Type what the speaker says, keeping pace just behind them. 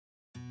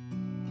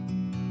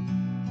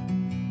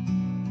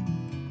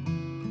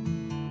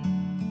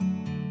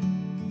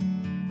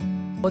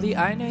For the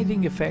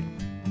ionizing effect,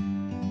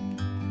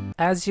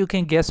 as you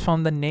can guess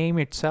from the name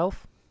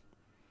itself,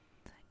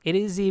 it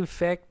is the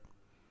effect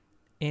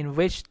in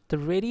which the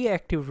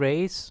radioactive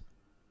rays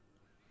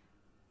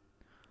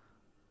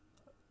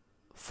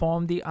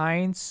form the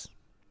ions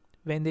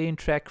when they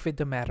interact with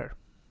the matter.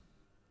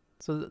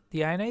 So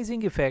the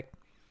ionizing effect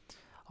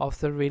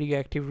of the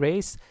radioactive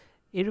rays,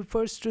 it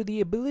refers to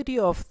the ability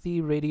of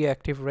the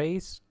radioactive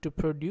rays to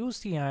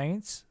produce the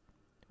ions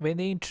when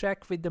they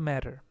interact with the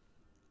matter.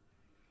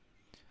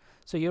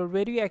 So your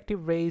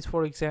radioactive rays,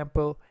 for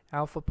example,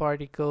 alpha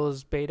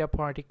particles, beta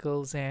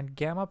particles, and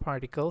gamma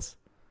particles,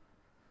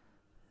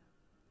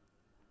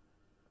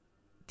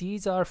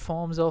 these are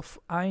forms of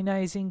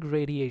ionizing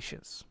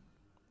radiations,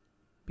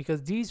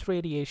 because these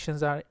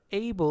radiations are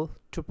able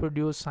to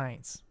produce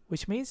ions,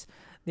 which means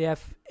they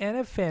have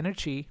enough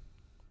energy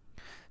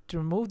to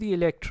remove the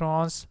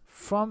electrons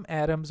from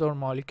atoms or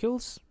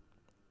molecules,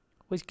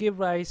 which give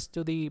rise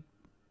to the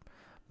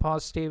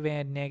positive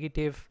and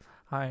negative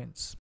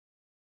ions.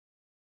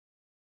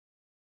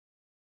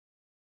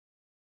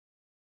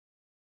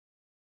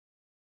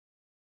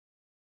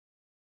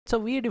 So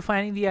we are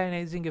defining the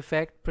ionizing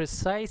effect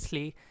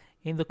precisely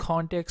in the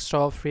context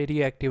of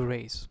radioactive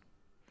rays.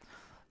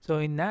 So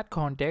in that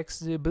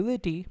context, the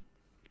ability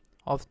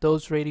of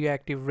those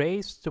radioactive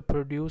rays to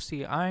produce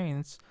the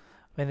ions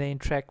when they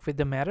interact with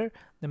the matter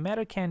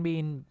can be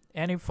in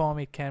any form.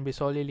 It can be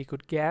solid,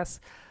 liquid, gas.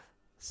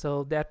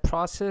 So that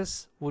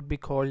process would be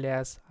called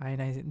as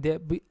ionizing.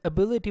 The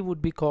ability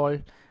would be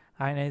called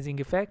ionizing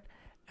effect,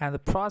 and the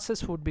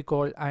process would be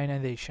called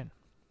ionization.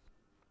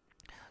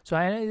 So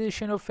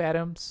ionization of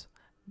atoms,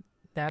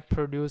 that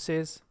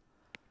produces,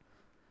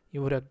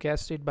 you would have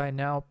guessed it by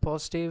now,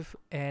 positive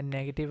and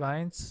negative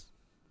ions.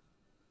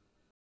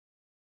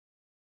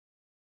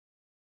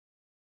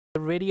 The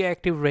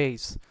radioactive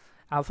rays,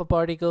 alpha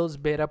particles,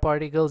 beta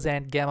particles,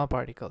 and gamma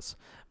particles,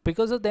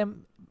 because of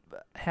them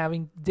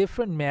having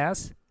different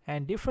mass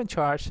and different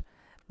charge,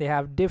 they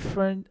have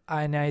different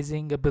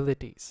ionizing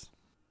abilities.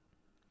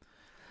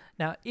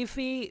 Now if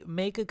we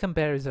make a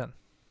comparison,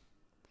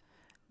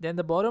 then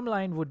the bottom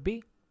line would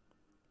be,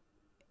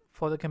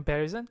 for the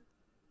comparison,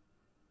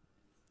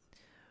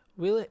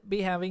 we'll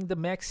be having the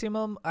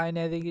maximum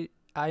ionizing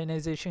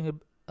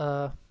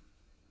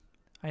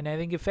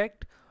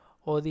effect,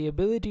 or the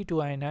ability to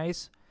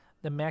ionize.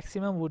 The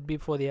maximum would be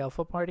for the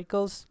alpha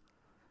particles,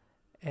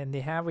 and they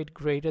have it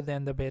greater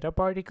than the beta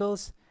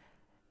particles,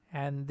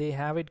 and they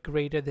have it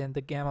greater than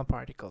the gamma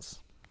particles.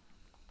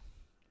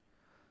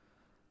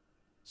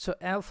 So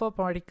alpha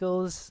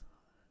particles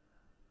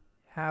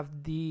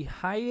have the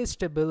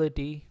highest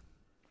ability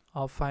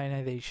of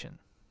ionization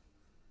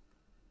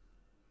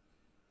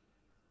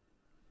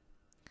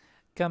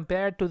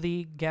compared to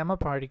the gamma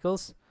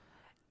particles.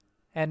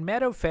 And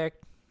matter of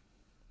fact,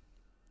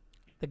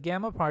 the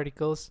gamma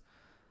particles,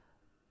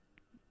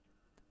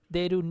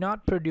 they do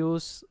not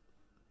produce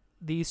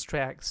these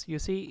tracks. You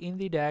see in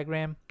the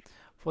diagram,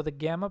 for the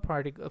gamma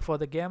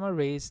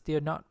rays, they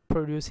are not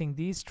producing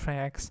these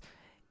tracks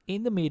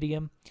in the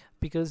medium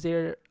because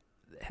they're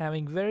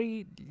having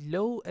very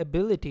low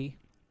ability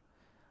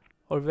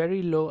or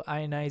very low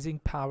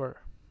ionizing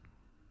power.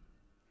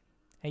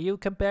 And you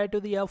compare to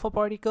the alpha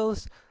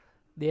particles,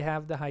 they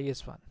have the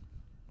highest one.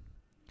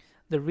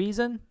 The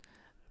reason,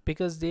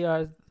 because they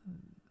are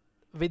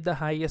with the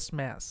highest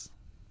mass.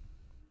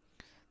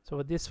 So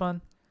with this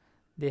one,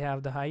 they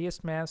have the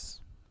highest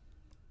mass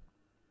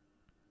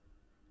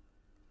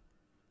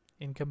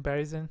in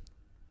comparison.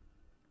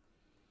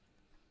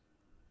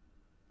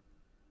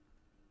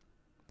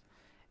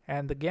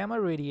 And the gamma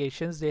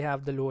radiations, they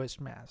have the lowest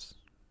mass.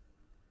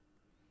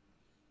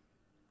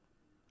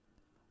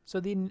 So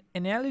the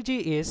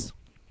analogy is,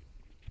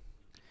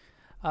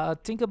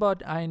 think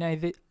about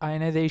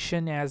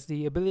ionization as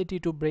the ability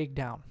to break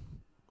down.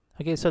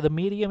 Okay, so the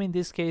medium in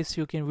this case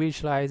you can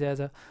visualize as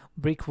a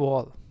brick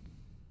wall.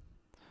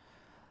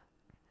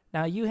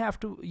 Now you have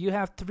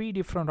three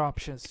different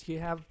options. You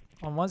have,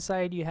 on one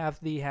side you have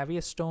the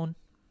heaviest stone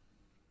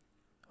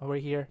over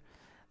here,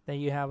 then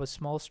you have a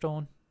small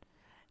stone,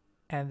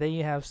 and then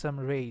you have some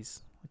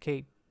rays.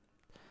 Okay,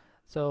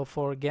 so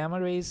for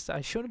gamma rays,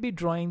 I shouldn't be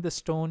drawing the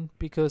stone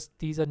because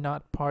these are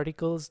not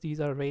particles,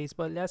 these are rays.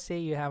 But let's say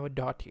you have a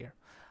dot here,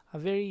 a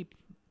very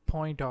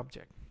point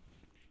object.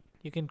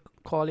 You can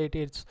call it,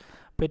 it's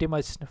pretty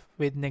much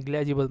with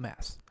negligible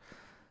mass.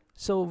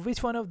 So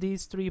which one of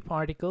these three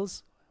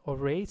particles or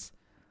rays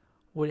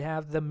would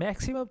have the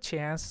maximum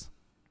chance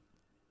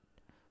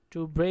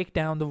to break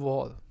down the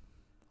wall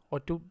or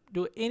to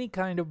do any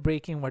kind of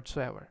breaking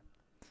whatsoever?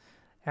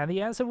 And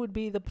the answer would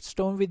be the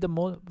stone with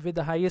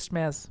the highest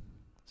mass.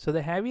 So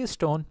the heaviest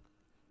stone,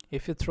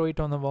 if you throw it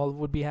on the wall,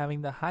 would be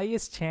having the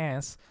highest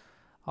chance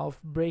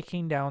of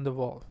breaking down the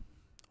wall,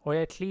 or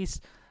at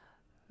least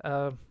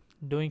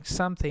doing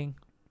something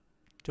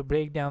to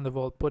break down the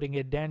wall, putting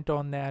a dent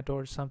on that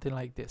or something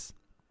like this.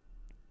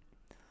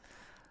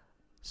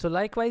 So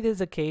likewise is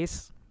the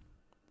case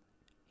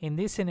in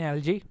this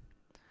analogy.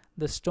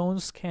 The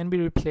stones can be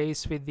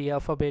replaced with the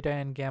alpha, beta,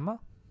 and gamma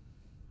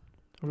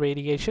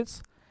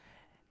radiations,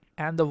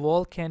 and the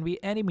wall can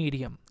be any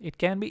medium. It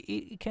can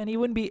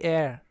even be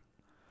air.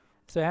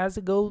 So as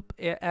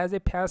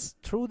it passes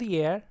through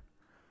the air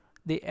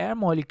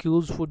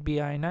molecules would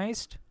be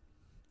ionized,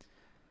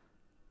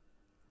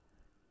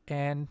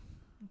 and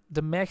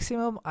the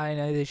maximum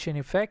ionization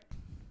effect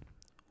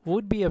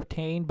would be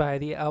obtained by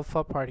the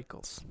alpha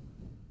particles.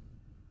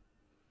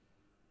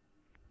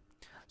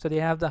 So they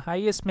have the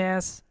highest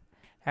mass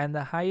and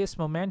the highest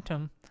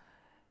momentum,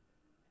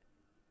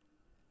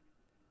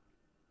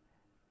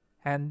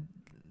 and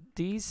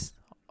these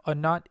are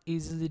not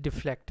easily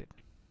deflected,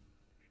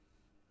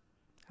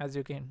 as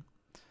you can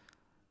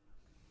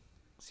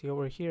see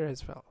over here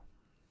as well.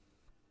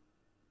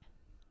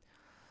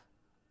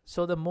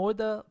 So the more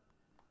the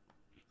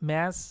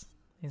mass,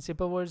 in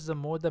simple words, the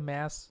more the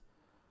mass,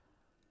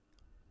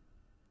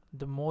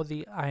 the more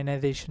the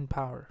ionization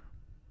power.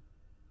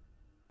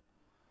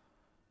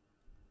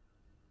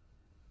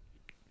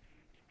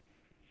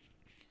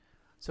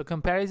 So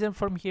comparison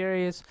from here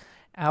is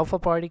alpha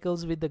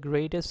particles with the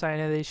greatest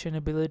ionization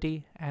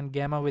ability and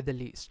gamma with the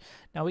least.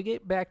 Now we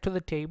get back to the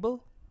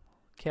table,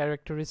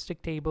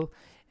 characteristic table,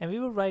 and we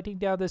were writing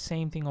down the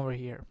same thing over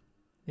here.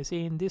 You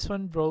see in this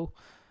one row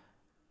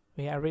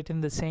we have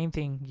written the same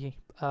thing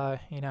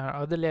in our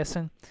other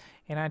lesson,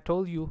 and I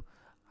told you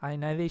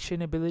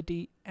ionization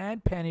ability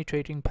and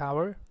penetrating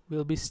power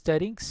we'll be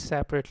studying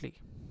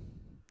separately.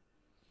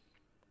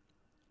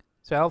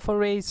 So alpha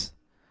rays,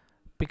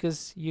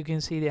 because you can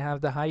see they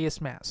have the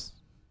highest mass,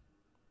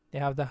 they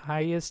have the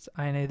highest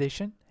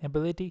ionization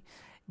ability.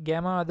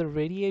 Gamma are the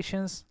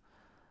radiations,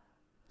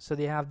 so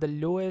they have the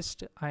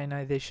lowest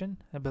ionization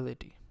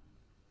ability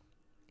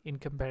in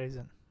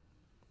comparison.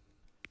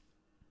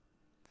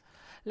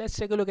 Let's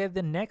take a look at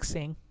the next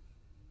thing,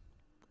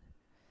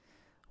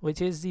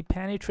 which is the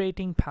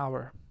penetrating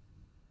power.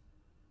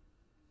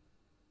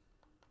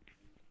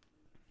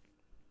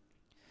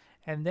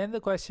 And then the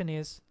question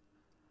is,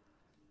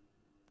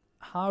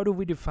 how do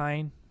we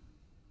define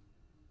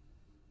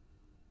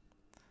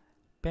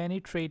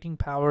penetrating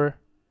power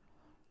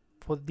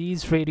for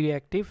these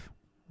radioactive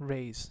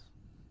rays?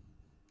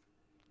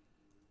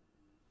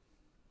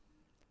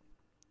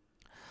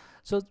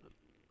 So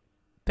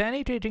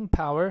penetrating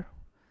power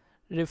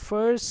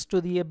refers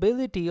to the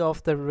ability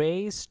of the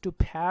rays to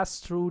pass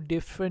through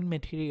different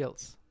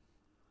materials,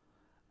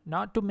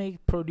 not to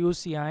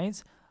produce the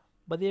ions,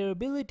 but their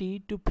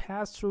ability to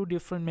pass through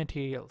different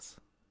materials.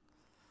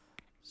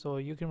 So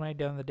you can write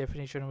down the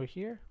definition over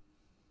here.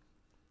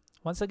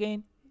 Once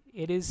again,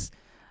 it is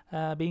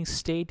being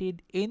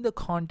stated in the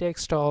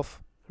context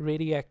of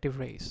radioactive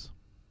rays.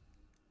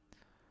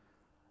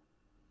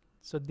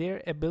 So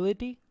their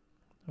ability,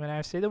 when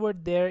I say the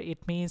word there,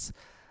 it means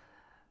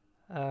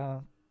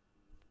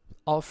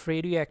of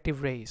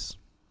radioactive rays.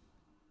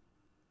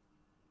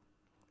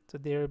 So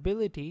their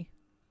ability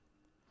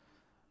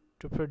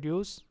to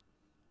pass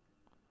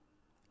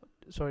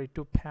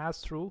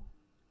through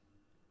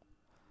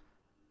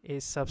a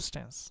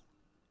substance.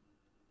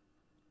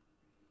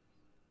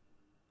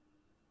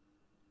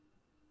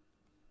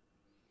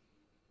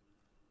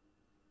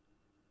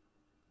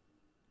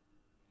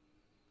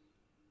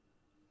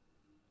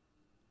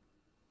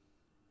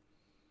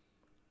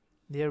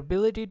 Their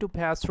ability to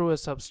pass through a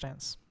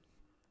substance.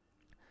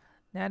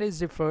 That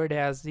is referred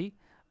as the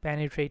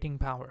penetrating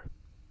power.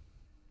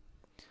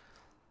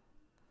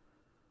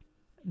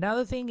 Now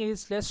the thing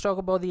is, let's talk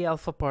about the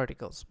alpha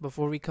particles.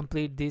 Before we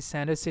complete these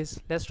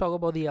sentences, let's talk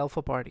about the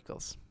alpha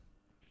particles.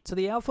 So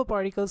the alpha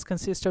particles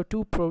consist of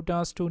 2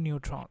 protons, 2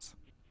 neutrons,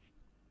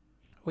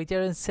 which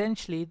are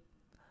essentially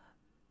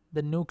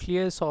the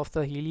nucleus of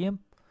the helium,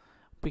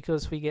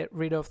 because we get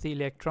rid of the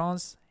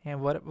electrons,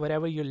 and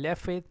whatever you're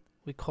left with,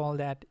 we call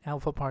that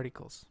alpha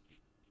particles.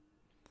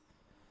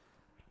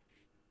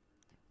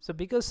 So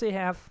because they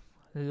have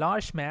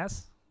large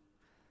mass,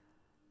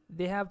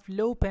 they have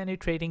low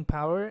penetrating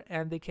power,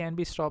 and they can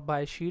be stopped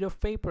by a sheet of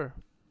paper.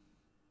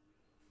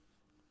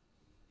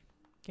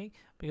 Okay,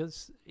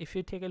 because if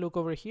you take a look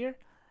over here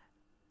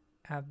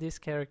at this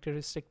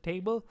characteristic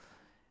table,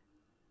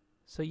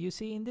 so you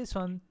see in this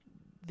one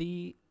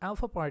the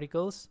alpha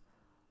particles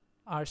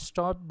are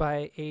stopped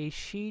by a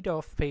sheet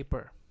of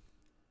paper.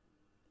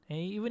 And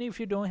even if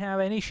you don't have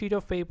any sheet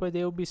of paper,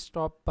 they will be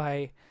stopped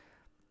by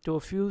to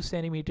a few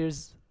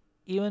centimeters,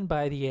 even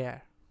by the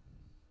air.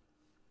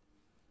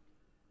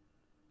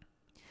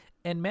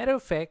 And matter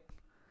of fact,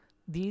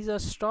 these are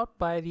stopped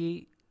by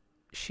the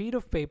sheet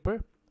of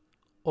paper,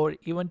 or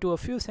even to a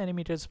few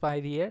centimeters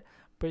by the air,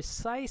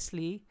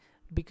 precisely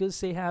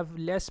because they have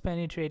less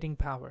penetrating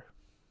power.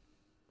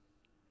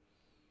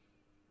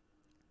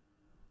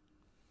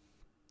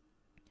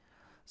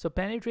 So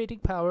penetrating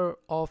power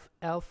of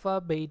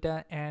alpha,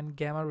 beta, and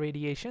gamma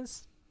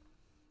radiations,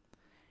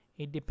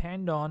 it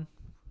depends on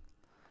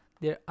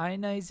their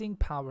ionizing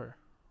power.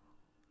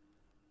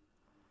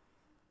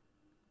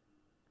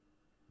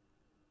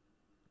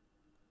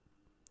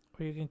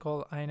 Or you can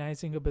call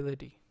ionizing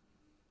ability.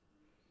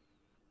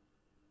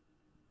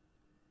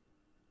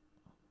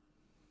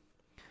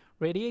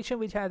 Radiation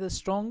which has a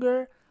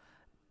stronger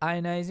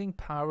ionizing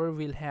power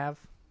will have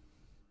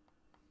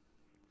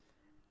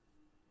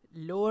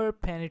lower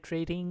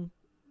penetrating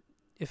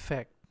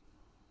effect.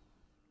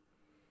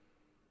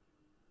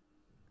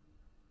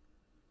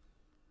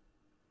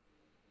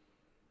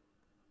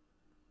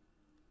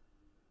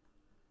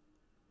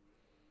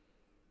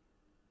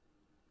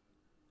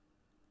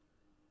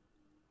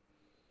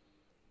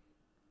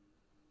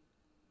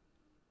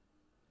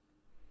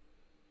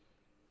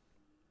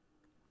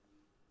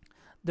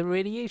 The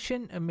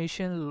radiation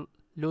emission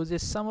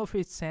loses some of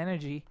its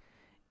energy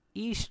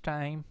each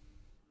time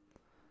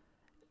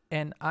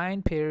an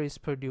ion pair is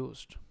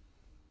produced.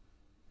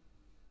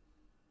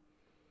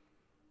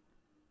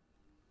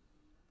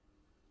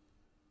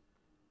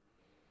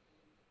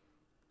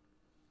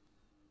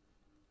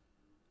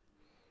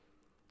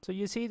 So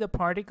you see the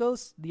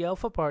particles, the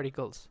alpha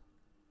particles,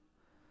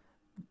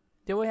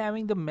 they were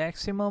having the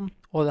maximum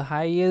or the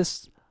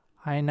highest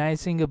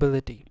ionizing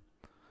ability.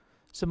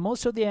 So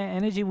most of the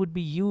energy would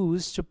be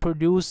used to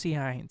produce the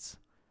ions.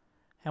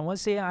 And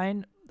once they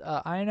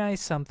ionize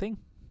something,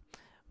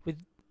 with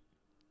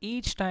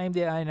each time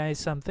they ionize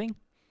something,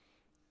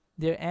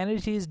 their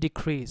energy is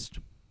decreased.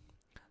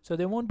 So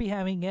they won't be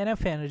having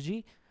enough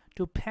energy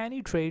to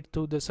penetrate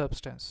through the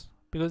substance,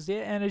 because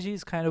their energy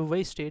is kind of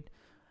wasted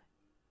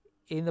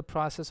in the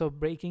process of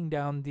breaking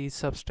down the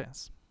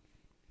substance.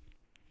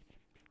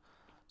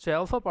 So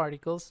alpha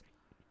particles,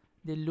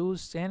 they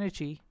lose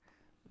energy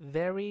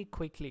very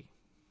quickly.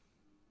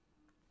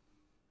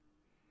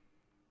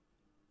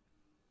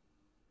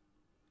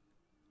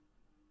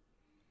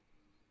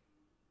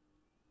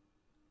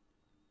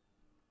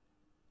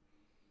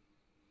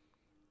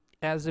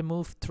 As they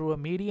move through a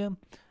medium,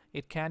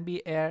 it can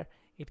be air,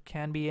 it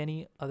can be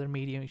any other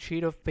medium,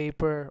 sheet of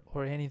paper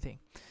or anything.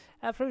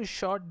 After a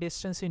short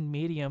distance in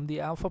medium, the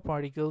alpha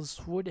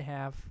particles would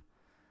have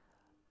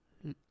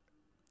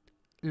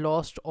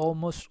lost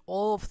almost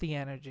all of the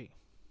energy.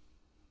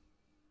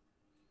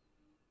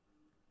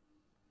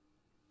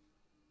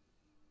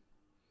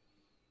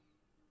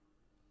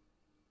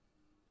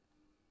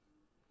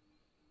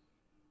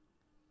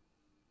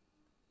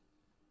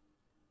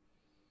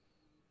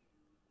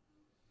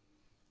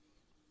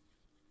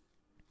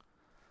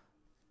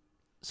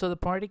 So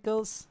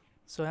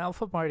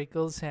alpha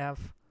particles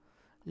have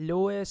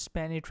lowest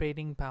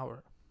penetrating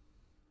power.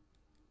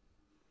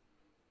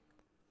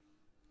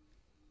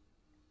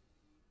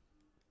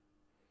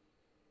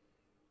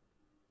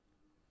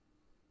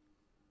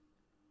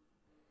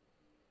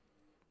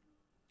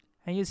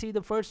 And you see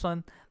the first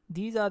one,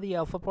 these are the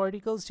alpha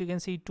particles. You can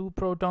see 2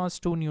 protons,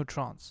 2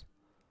 neutrons.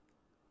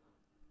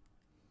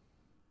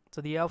 So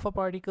the alpha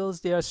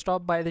particles, they are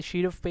stopped by the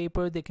sheet of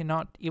paper. They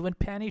cannot even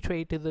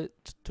penetrate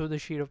to the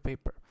sheet of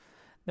paper.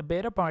 The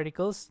beta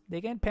particles, they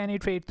can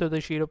penetrate to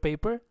the sheet of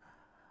paper,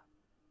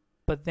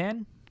 but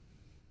then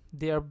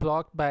they are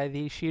blocked by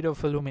the sheet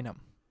of aluminum.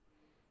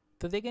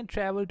 So they can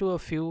travel to a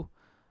few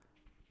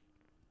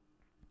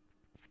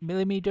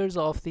millimeters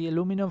of the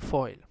aluminum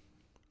foil.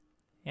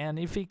 And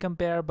if we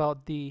compare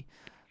about the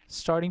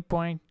starting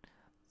point,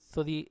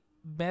 so the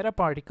beta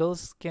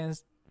particles can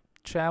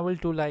travel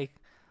to like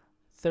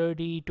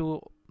 30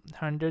 to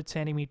 100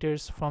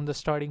 centimeters from the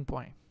starting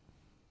point.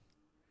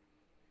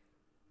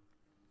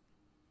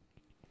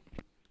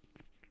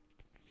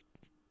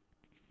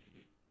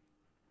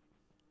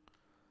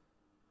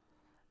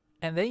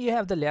 And then you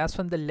have the last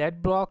one, the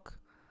lead block.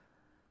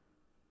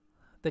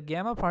 The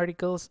gamma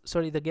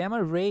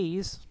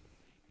rays,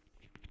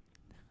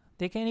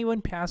 they can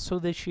even pass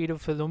through the sheet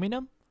of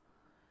aluminum,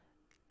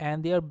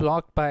 and they are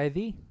blocked by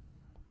the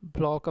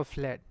block of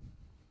lead.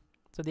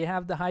 So they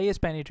have the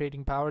highest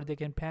penetrating power. They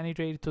can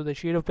penetrate to the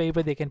sheet of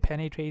paper, they can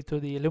penetrate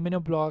to the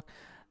aluminum block,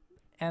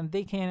 and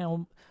they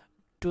can,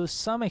 to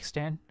some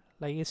extent,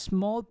 like a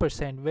small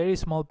percent, very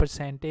small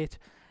percentage,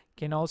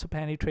 can also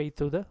penetrate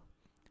to the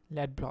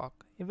lead block.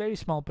 A very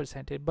small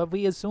percentage, but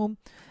we assume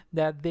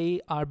that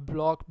they are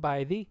blocked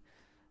by the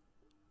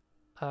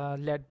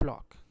lead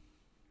block.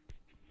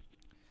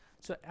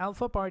 So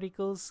alpha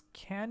particles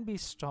can be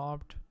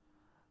stopped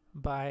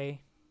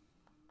by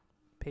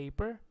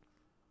paper.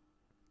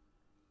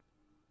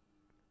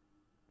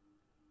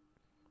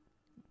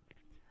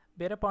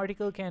 Beta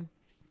particle can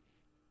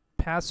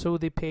pass through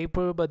the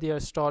paper, but they are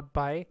stopped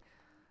by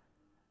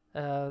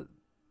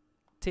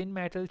thin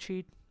metal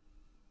sheet.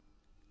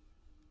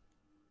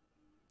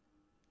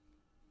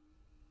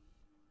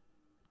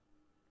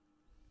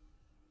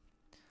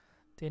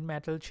 Thin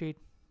metal sheet.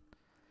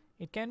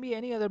 It can be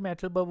any other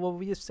metal, but what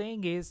we are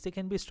saying is they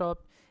can be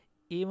stopped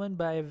even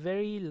by a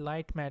very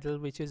light metal,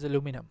 which is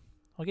aluminum.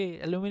 Okay,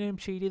 aluminum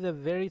sheet is a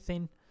very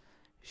thin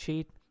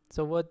sheet.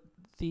 So what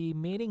the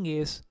meaning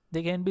is,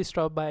 they can be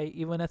stopped by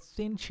even a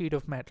thin sheet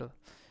of metal.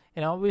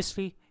 And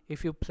obviously,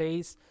 if you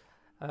place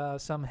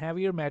some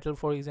heavier metal,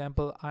 for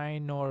example,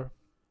 iron or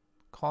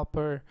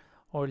copper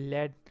or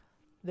lead,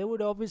 they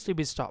would obviously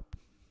be stopped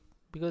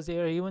because they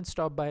are even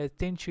stopped by a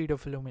thin sheet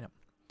of aluminum.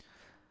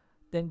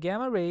 Then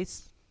gamma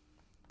rays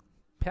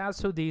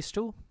pass through these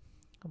two,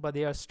 but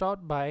they are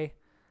stopped by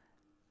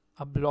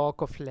a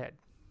block of lead.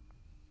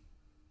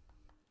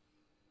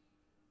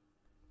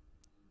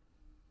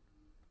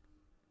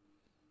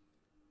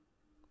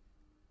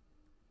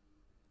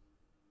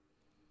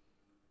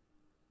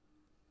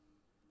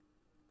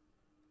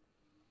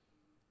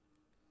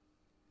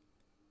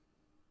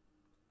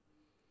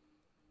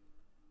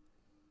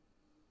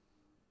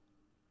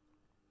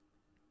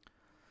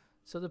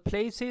 So the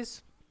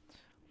places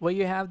where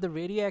you have the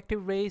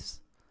radioactive rays,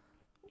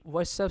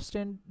 what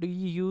substance do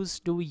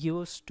we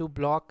use to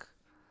block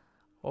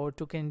or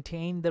to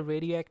contain the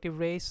radioactive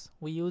rays?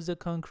 We use the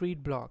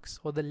concrete blocks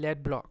or the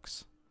lead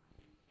blocks,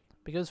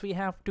 because we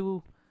have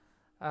to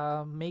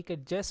make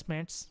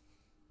adjustments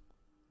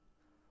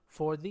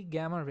for the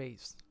gamma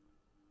rays.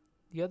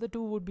 The other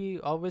two would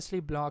be obviously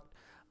blocked,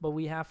 but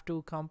we have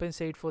to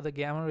compensate for the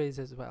gamma rays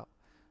as well.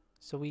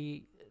 So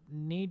we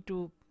need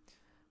to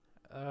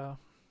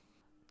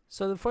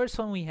so the first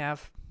one we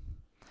have,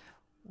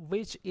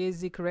 which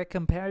is the correct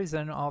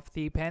comparison of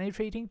the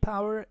penetrating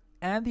power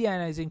and the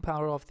ionizing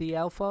power of the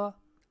alpha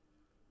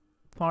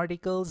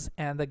particles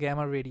and the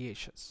gamma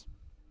radiations.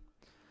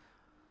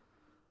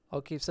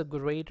 Okay, so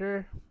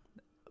greater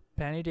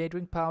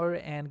penetrating power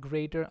and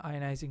greater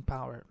ionizing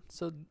power.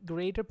 So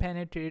greater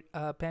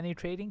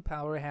penetrating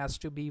power has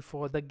to be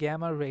for the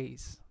gamma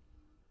rays.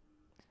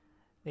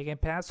 They can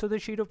pass through the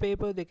sheet of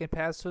paper, they can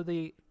pass through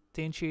the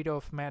thin sheet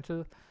of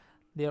metal.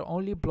 They are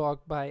only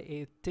blocked by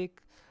a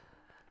thick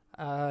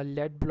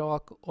lead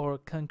block or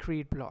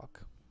concrete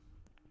block.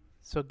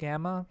 So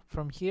gamma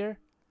from here,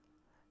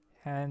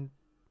 and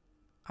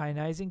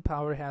ionizing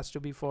power has to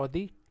be for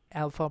the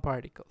alpha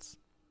particles.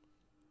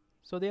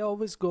 So they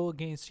always go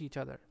against each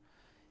other.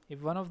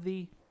 If one of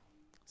the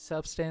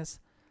substance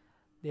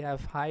they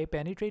have high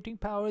penetrating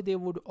power, they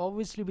would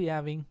obviously be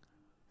having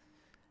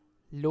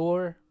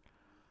lower.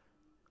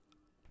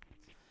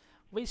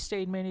 Which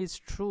statement is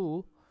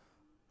true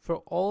for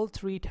all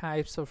three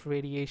types of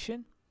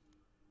radiation: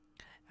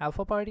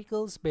 alpha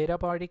particles, beta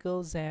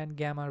particles, and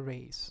gamma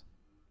rays?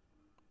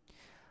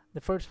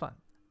 The first one,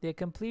 they are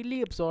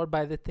completely absorbed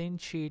by the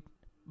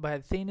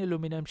thin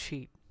aluminum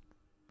sheet.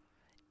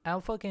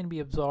 Alpha can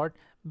be absorbed,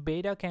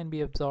 beta can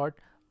be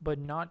absorbed, but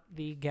not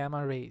the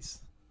gamma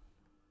rays.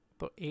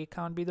 So A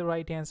can't be the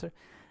right answer.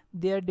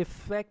 They are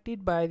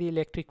deflected by the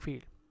electric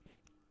field.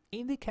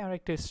 In the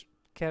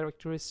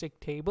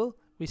characteristic table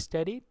we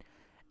studied,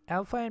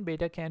 alpha and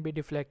beta can be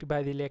deflected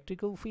by the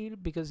electrical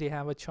field because they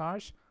have a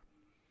charge.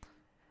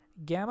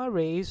 Gamma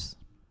rays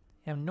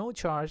have no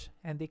charge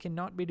and they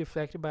cannot be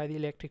deflected by the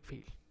electric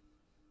field.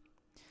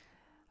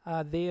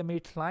 They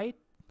emit light,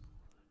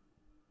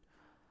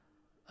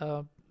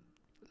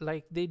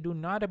 like they do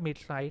not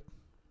emit light.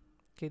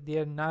 Okay, they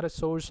are not a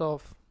source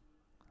of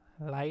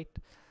light,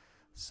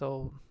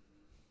 so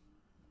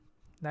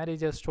that is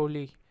just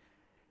totally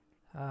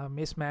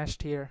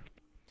mismatched here.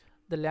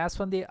 The last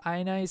one, they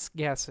ionize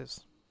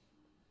gases.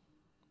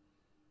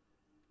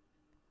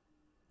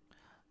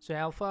 So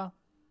alpha,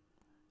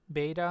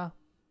 beta,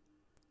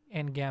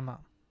 and gamma,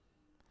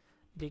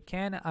 they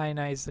can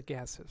ionize the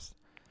gases.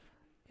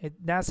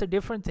 That's a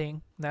different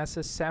thing. That's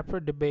a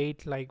separate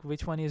debate, like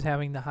which one is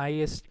having the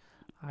highest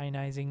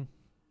ionizing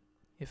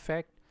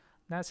effect.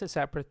 That's a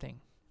separate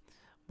thing.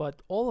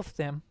 But all of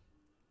them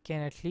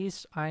can at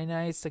least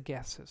ionize the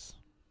gases.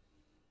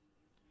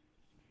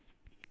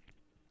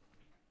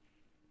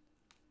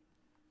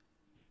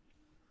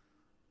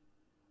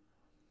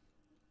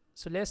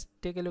 So let's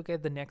take a look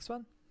at the next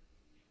one.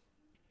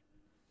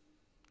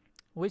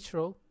 Which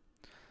row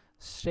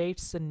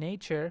states the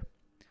nature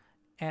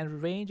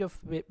and range of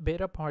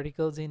beta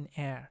particles in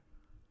air?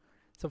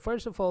 So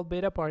first of all,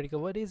 beta particle,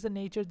 what is the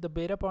nature? The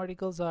beta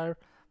particles are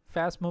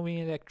fast moving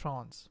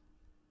electrons.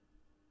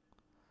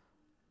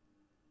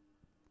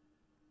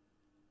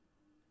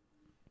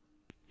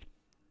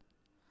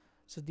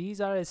 So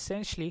these are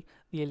essentially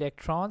the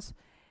electrons.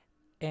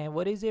 And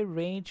what is their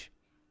range?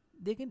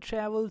 They can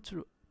travel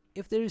through,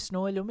 if there is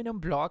no aluminum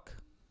block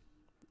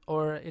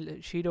or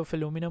a sheet of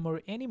aluminum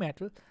or any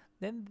metal,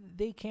 then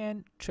they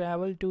can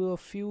travel to a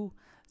few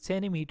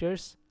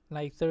centimeters,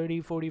 like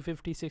 30, 40,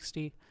 50,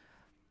 60,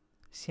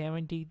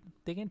 70.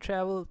 They can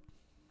travel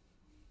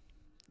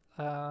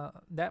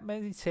that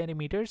many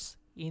centimeters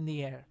in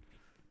the air.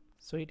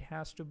 So it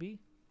has to be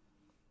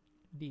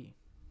D.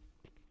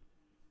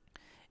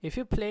 If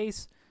you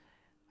place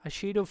a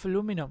sheet of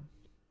aluminum,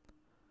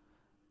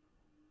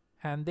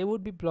 and they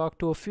would be blocked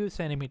to a few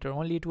centimeters,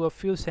 only to a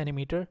few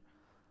centimeters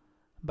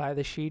by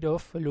the sheet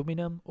of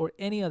aluminum or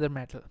any other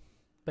metal.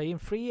 But in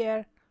free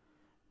air,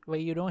 where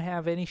you don't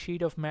have any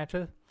sheet of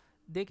metal,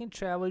 they can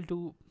travel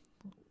to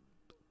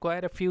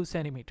quite a few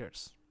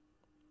centimeters,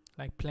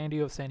 like plenty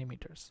of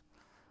centimeters,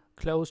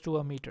 close to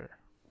a meter.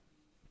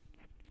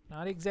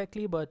 Not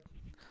exactly, but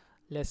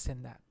less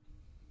than that.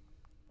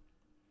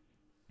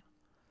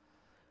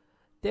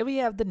 Then we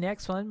have the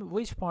next one.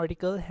 Which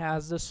particle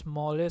has the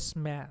smallest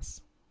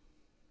mass?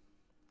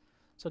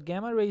 So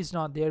gamma ray is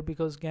not there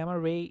because gamma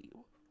ray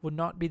would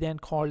not be then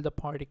called the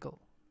particle.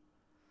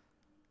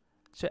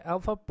 So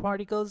alpha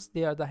particles,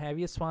 they are the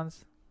heaviest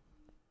ones.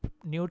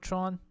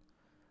 Neutron,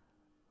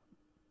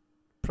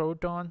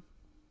 proton,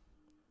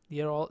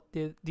 these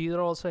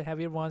are also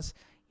heavier ones.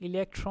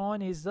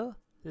 Electron is the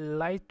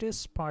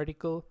lightest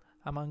particle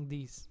among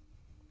these.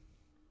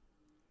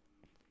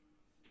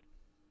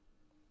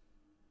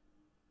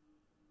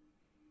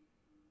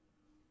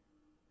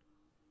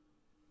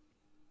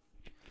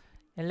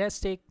 And let's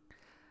take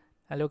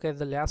a look at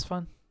the last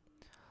one.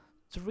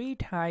 three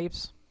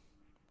types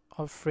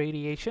of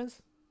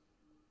radiations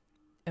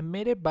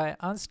emitted by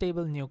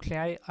unstable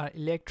nuclei are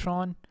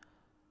electron,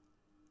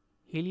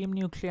 helium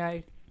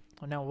nuclei.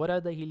 Now, what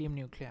are the helium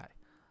nuclei?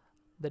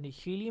 The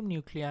helium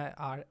nuclei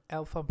are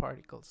alpha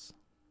particles.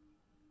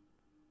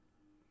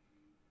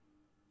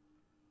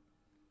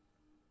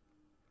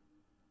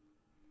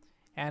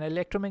 And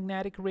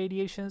electromagnetic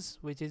radiations,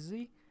 which is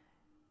the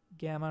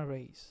gamma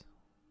rays.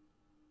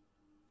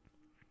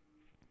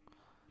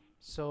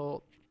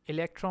 So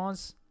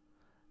electrons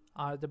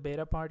are the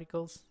beta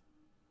particles.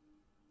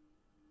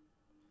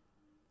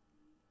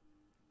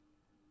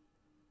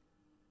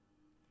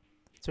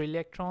 So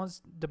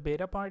electrons, the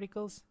beta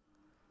particles,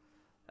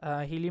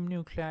 helium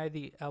nuclei,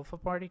 the alpha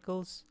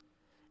particles,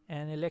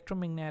 and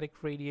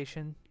electromagnetic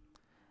radiation,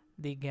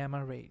 the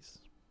gamma rays.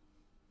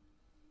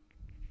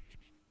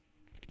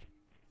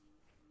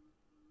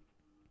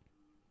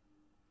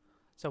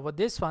 So for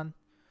this one,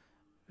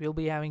 we'll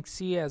be having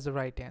C as the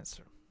right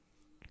answer.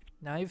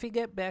 Now if we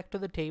get back to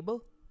the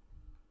table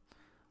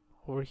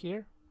over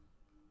here,